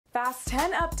Fast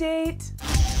 10 update.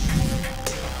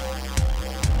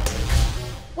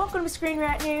 Welcome to Screen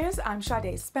Rant News. I'm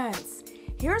Sade Spence.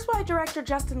 Here's why director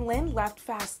Justin Lin left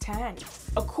Fast 10.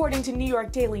 According to New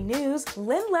York Daily News,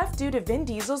 Lin left due to Vin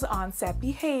Diesel's on-set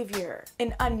behavior.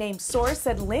 An unnamed source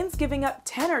said Lin's giving up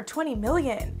 10 or 20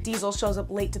 million. Diesel shows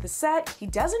up late to the set, he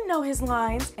doesn't know his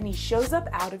lines, and he shows up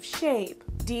out of shape.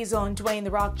 Diesel and Dwayne "The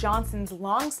Rock" Johnson's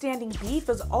long-standing beef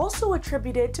is also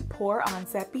attributed to poor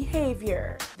on-set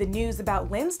behavior. The news about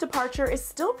Lin's departure is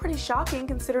still pretty shocking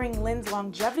considering Lin's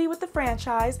longevity with the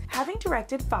franchise, having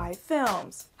directed 5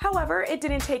 films. However, it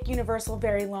didn't take Universal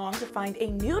very long to find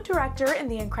a new director in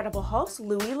The Incredible Hulk's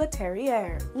Louis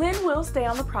Leterrier. Lin will stay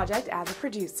on the project as a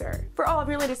producer. For all of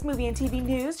your latest movie and TV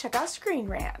news, check out Screen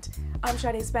Rant. I'm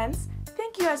Sade Spence.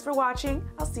 Thank you guys for watching.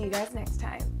 I'll see you guys next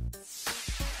time.